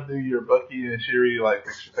now you're going to do your Bucky and Shuri, like,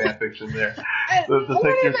 fan fiction there. So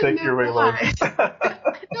take your Raylo. I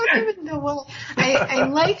don't even know why. I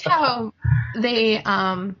like how they,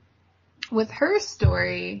 with her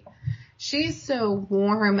story, she's so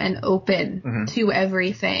warm and open Mm-hmm. to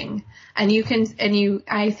everything. I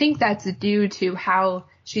think that's due to how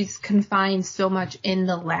she's confined so much in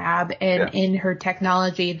the lab and in her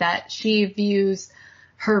technology that she views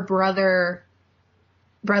her brother's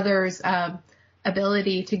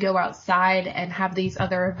ability to go outside and have these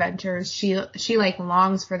other adventures. She like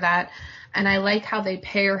longs for that. And I like how they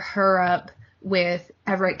pair her up with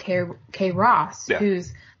Everett K. Ross,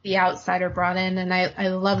 who's the outsider brought in. And I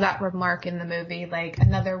love that remark in the movie, like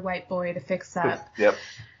another white boy to fix up. Yep.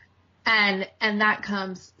 And that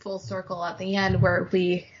comes full circle at the end where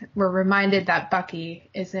we're reminded that Bucky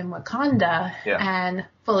is in Wakanda and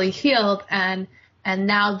fully healed. And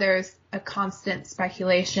now there's a constant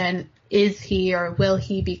speculation. Is he or will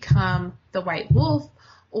he become the White Wolf?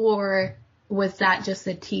 Or was that just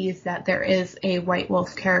a tease that there is a White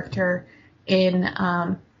Wolf character in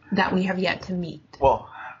that we have yet to meet? Well,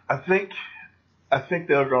 I think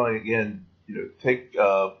they're going to, again, take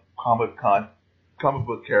comic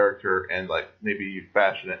book character and like maybe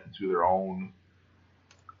fashion it into their own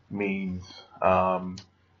means.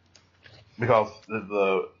 Because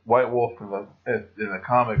the White Wolf in the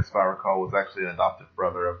comics, if I recall, was actually an adopted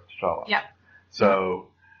brother of T'Challa. Yep. So,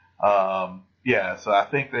 so I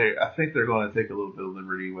think they're going to take a little bit of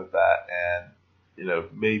liberty with that, and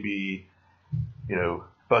maybe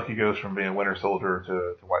Bucky goes from being Winter Soldier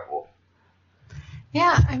to White Wolf.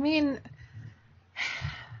 Yeah, I mean,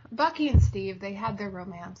 Bucky and Steve, they had their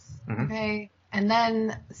romance, okay? And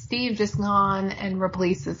then Steve just gone and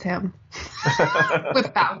replaces him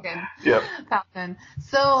with Falcon. Yep. Falcon.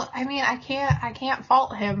 So, I mean, I can't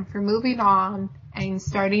fault him for moving on and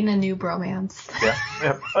starting a new bromance. Yeah.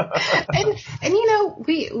 Yep. and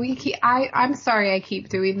I'm sorry I keep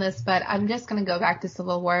doing this, but I'm just going to go back to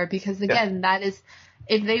Civil War because again, that is,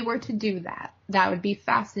 if they were to do that, that would be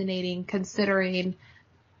fascinating considering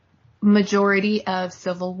majority of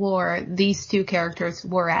Civil War, these two characters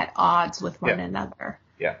were at odds with one another.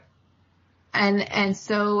 Yeah. And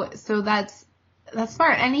so that's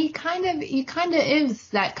smart. And he kind of is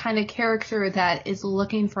that kind of character that is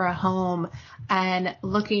looking for a home and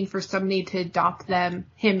looking for somebody to adopt him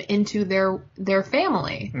into their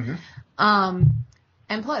family. Mm-hmm.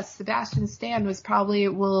 And plus, Sebastian Stan is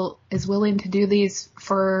willing to do these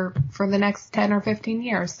for the next 10 or 15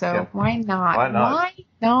 years. So why not? Why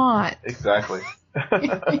not? Exactly.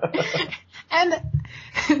 And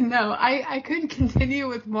no, I could continue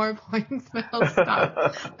with more points, but I'll stop.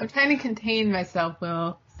 I'm trying to contain myself,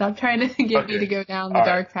 Will. Stop trying to get me to go down the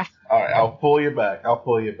dark path. All right, I'll pull you back.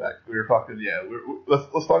 We were talking,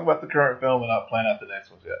 let's talk about the current film and not plan out the next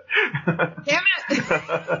ones yet. Damn it!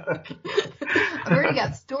 I've already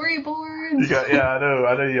got storyboards. I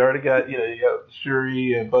know. You already got, you got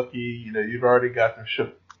Shuri and Bucky. You've already got them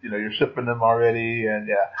shipped. You're shipping them already, and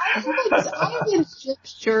I haven't shipped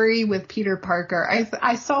Shuri with Peter Parker.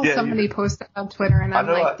 I saw somebody post that on Twitter, and I'm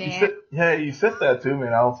like, damn. You sent that to me,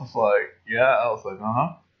 and I was just like,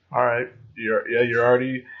 all right, you're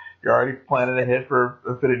already planning ahead for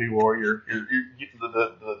Infinity War. You're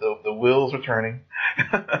the wheels are turning.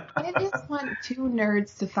 I just want two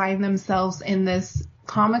nerds to find themselves in this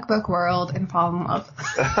comic book world and fall in love.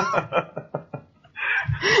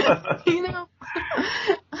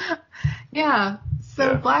 Yeah.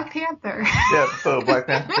 So Black Panther. Black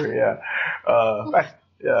Panther.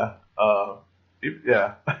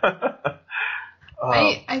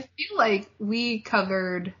 I feel like we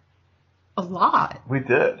covered a lot. We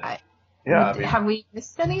did. Have we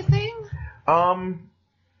missed anything?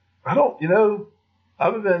 I don't.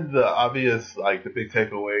 Other than the obvious, like the big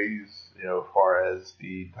takeaways, as far as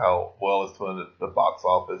how well it's doing the box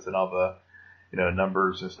office and all the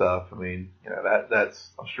numbers and stuff. I mean,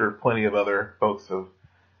 that's, I'm sure plenty of other folks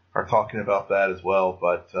are talking about that as well.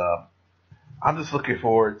 But I'm just looking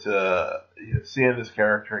forward to seeing this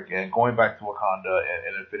character again, going back to Wakanda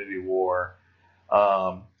and Infinity War.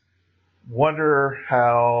 Wonder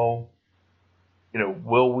how,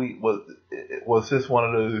 was this one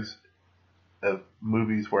of those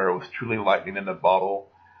movies where it was truly lightning in a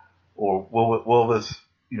bottle, or will this,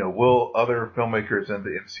 will other filmmakers in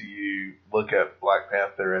the MCU look at Black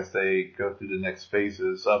Panther as they go through the next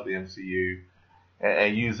phases of the MCU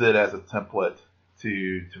and use it as a template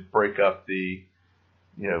to break up the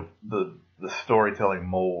storytelling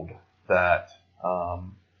mold that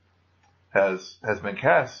has been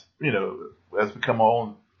cast, has become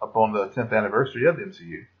on upon the 10th anniversary of the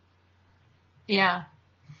MCU. Yeah.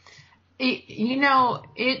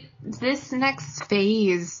 This next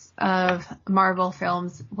phase of Marvel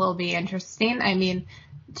films will be interesting. I mean,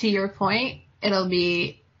 to your point, it'll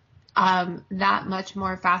be that much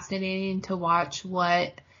more fascinating to watch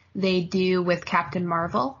what they do with Captain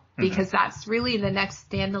Marvel, because that's really the next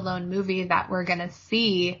standalone movie that we're going to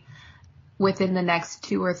see within the next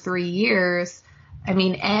 2 or 3 years. I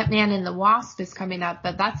mean, Ant-Man and the Wasp is coming up,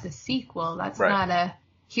 but that's a sequel. That's not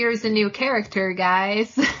here's a new character,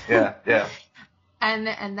 guys. Yeah.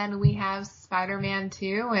 And then we have Spider-Man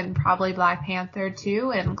 2 and probably Black Panther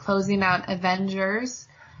 2 and closing out Avengers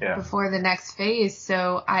before the next phase.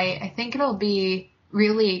 So I think it'll be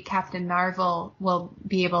really Captain Marvel will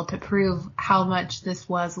be able to prove how much this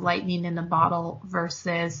was lightning in a bottle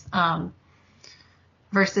versus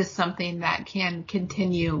something that can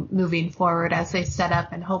continue moving forward as they set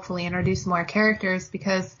up and hopefully introduce more characters,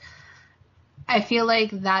 because I feel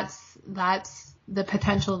like that's the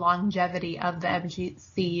potential longevity of the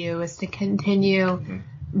MCU is to continue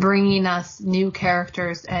bringing us new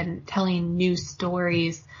characters and telling new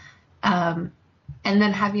stories, and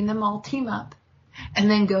then having them all team up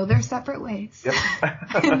and then go their separate ways. Yep.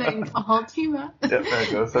 And then all team up. Yep,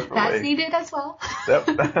 and go separate That's ways. needed as well. Yep.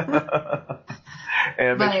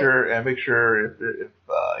 And make sure if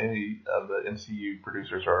any of the MCU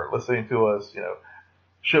producers are listening to us,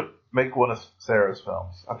 make one of Sarah's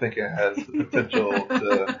films. I think it has the potential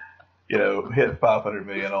to, hit 500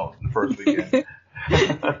 million on the first weekend.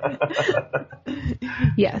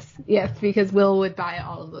 Yes, because Will would buy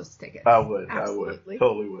all of those tickets. I would,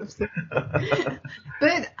 totally would.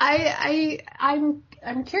 But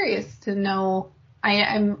I'm curious to know.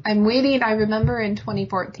 I'm waiting. I remember in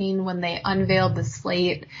 2014 when they unveiled the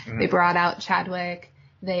slate, they brought out Chadwick.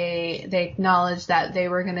 They acknowledged that they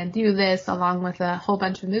were going to do this along with a whole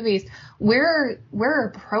bunch of movies. We're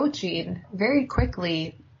approaching very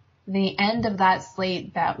quickly the end of that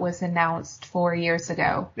slate that was announced 4 years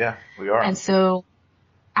ago. Yeah, we are. And so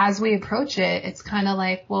as we approach it, it's kind of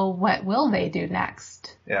like, well, what will they do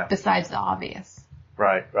next? Yeah. Besides the obvious.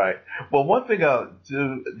 Right. Well, one thing I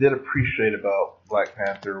did appreciate about Black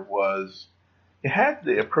Panther was it had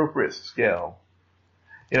the appropriate scale.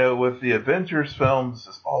 With the Avengers films,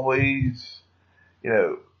 it's always,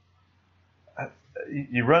 you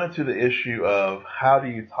run into the issue of how do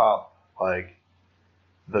you top, like,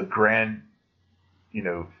 the grand,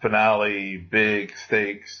 finale, big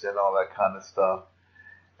stakes and all that kind of stuff.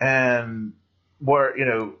 And where,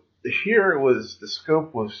 here the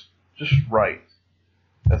scope was just right.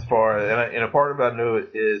 As far as, and a part of it I know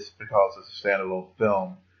it is because it's a standalone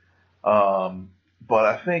film. But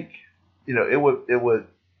I think, it would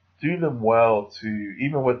do them well to,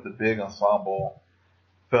 even with the big ensemble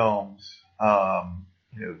films,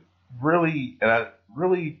 really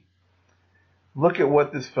look at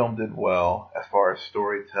what this film did well as far as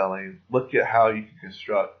storytelling. Look at how you can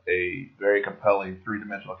construct a very compelling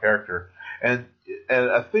three-dimensional character. And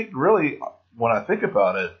I think really, when I think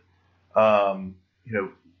about it,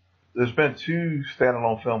 there's been 2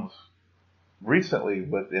 standalone films recently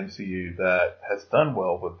with MCU that has done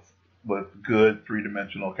well with good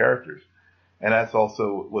three-dimensional characters. And that's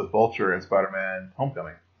also with Vulture and Spider-Man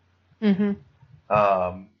Homecoming.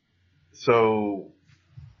 So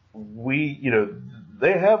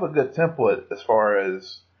they have a good template as far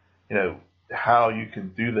as, how you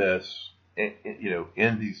can do this,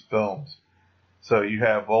 in these films. So you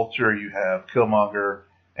have Vulture, you have Killmonger,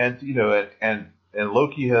 and, and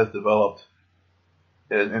Loki has developed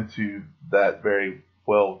into that very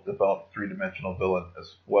well-developed three-dimensional villain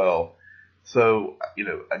as well. So,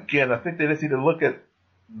 again, I think they just need to look at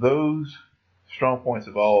those strong points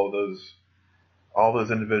of all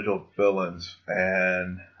those individual villains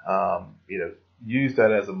and, use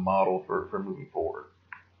that as a model for moving forward.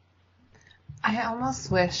 I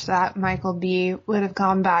almost wish that Michael B. would have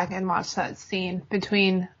gone back and watched that scene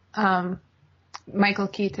between Michael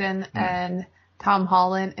Keaton and Tom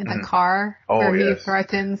Holland in the car where he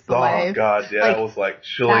threatens the wife. Oh, God, yeah, I was like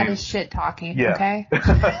chilling. That is shit talking, okay?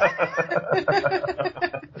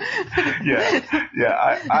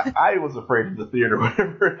 I was afraid in the theater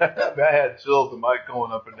whenever I had chills and Mike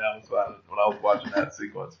going up and down the side when I was watching that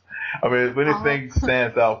sequence. I mean, if anything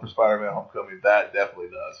stands out for Spider-Man Homecoming, that definitely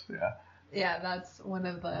does, Yeah, that's one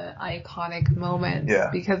of the iconic moments. Yeah.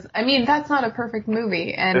 Because, I mean, that's not a perfect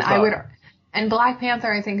movie. And and Black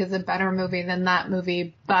Panther, I think, is a better movie than that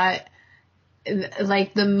movie. But,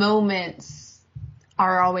 like, the moments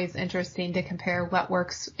are always interesting to compare what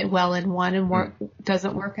works well in one and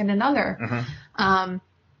doesn't work in another. And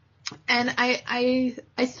I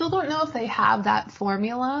still don't know if they have that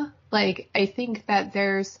formula. Like, I think that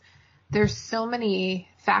there's so many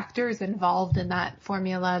factors involved in that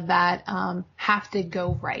formula that have to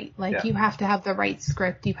go right. Like, you have to have the right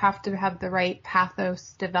script. You have to have the right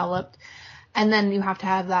pathos developed. And then you have to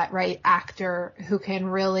have that right actor who can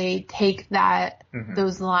really take that,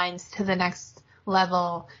 those lines to the next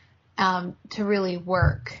level, to really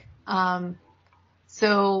work.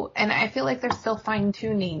 So, and I feel like they're still fine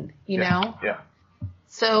tuning, you know? Yeah.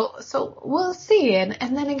 So we'll see.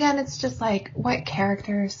 And then again, it's just like, what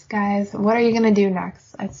characters, guys? What are you going to do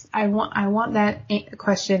next? I want that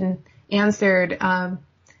question answered,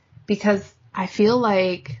 because I feel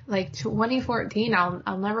like 2014,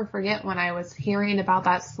 I'll never forget when I was hearing about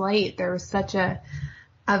that slate. There was such a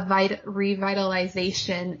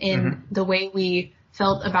revitalization in the way we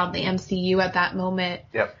felt about the MCU at that moment.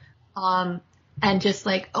 Yep. And just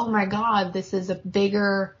like, oh my God, this is a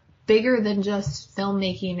bigger than just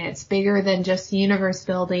filmmaking. It's bigger than just universe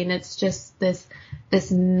building. It's just this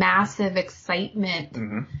massive excitement,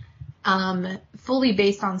 fully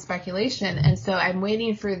based on speculation. And so I'm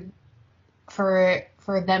waiting for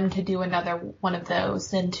them to do another one of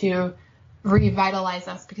those and to revitalize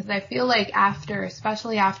us, because I feel like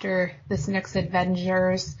especially after this next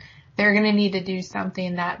Avengers, they're going to need to do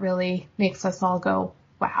something that really makes us all go,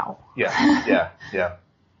 wow. Yeah.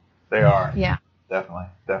 They are. Yeah. Definitely.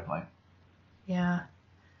 Yeah.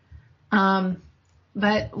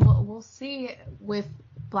 But we'll see with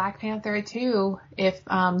Black Panther 2 if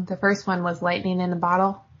the first one was lightning in a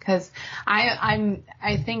bottle, because I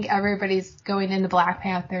think everybody's going into Black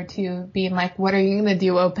Panther 2 being like, what are you going to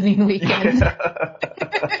do opening weekend?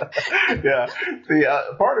 Yeah. See,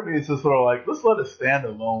 part of me is just sort of like, let's let it stand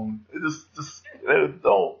alone. Just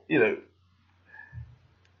don't,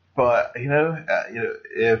 But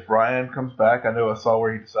if Ryan comes back, I know I saw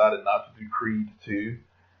where he decided not to do Creed 2,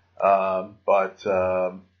 but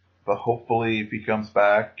hopefully if he comes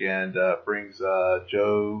back and brings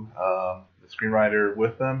Joe, the screenwriter,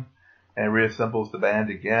 with him and reassembles the band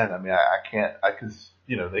again. I mean,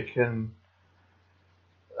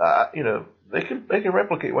 they can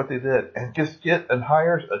replicate what they did and just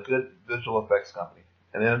hire a good visual effects company,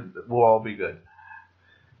 and then we'll all be good.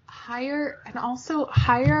 Hire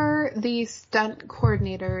the stunt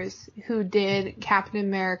coordinators who did Captain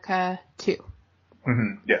America 2.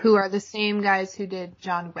 Yeah. Who are the same guys who did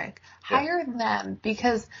John Wick. Hire them,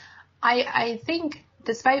 because I think,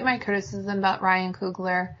 despite my criticism about Ryan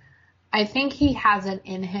Coogler, I think he has it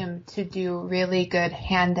in him to do really good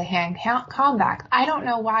hand-to-hand combat. I don't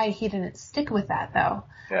know why he didn't stick with that, though.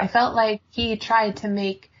 Yeah. I felt like he tried to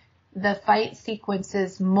make the fight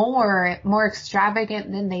sequences more extravagant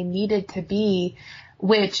than they needed to be,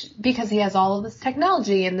 because he has all of this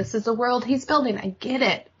technology and this is the world he's building. I get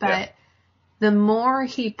it, but the more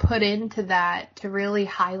he put into that to really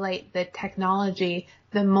highlight the technology,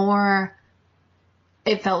 the more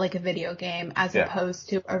it felt like a video game as opposed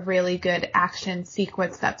to a really good action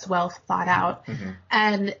sequence that's well thought out.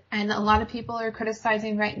 And a lot of people are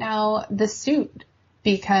criticizing right now the suit,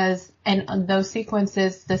 because in those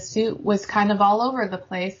sequences, the suit was kind of all over the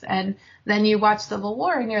place. And then you watch Civil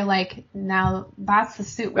War and you're like, now that's the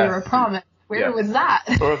suit we were promised. Where was that?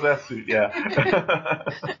 Where was that suit? Yeah.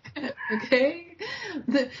 Okay.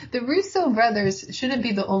 The Russo brothers shouldn't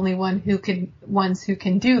be the only ones who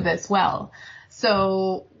can do this well.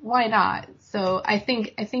 So why not? So I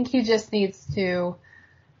think he just needs to,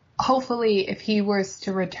 hopefully if he was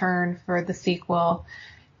to return for the sequel,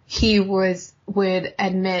 he would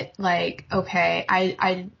admit, like, okay,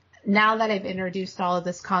 I now that I've introduced all of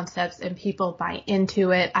this concepts and people buy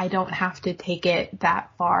into it, I don't have to take it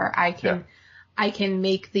that far. I can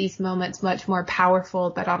make these moments much more powerful,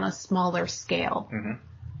 but on a smaller scale.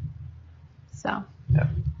 So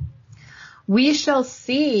we shall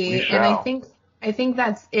see. And I think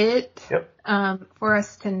that's it for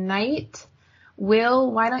us tonight.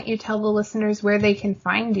 Will, why don't you tell the listeners where they can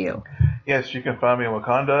find you? Yes, you can find me in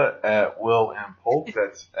Wakanda at Will M. Polk.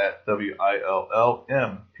 That's at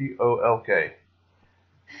WILLMPOLK.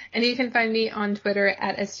 And you can find me on Twitter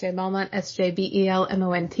at SJ Belmont,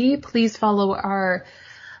 SJBELMONT. Please follow our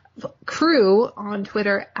crew on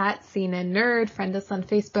Twitter at CNN Nerd. Friend us on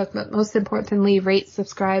Facebook, but most importantly, rate,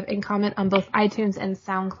 subscribe, and comment on both iTunes and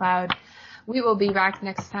SoundCloud. We will be back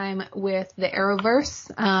next time with the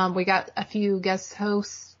Arrowverse. We got a few guest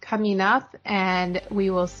hosts coming up, and we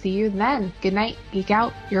will see you then. Good night. Geek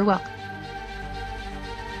out. You're welcome.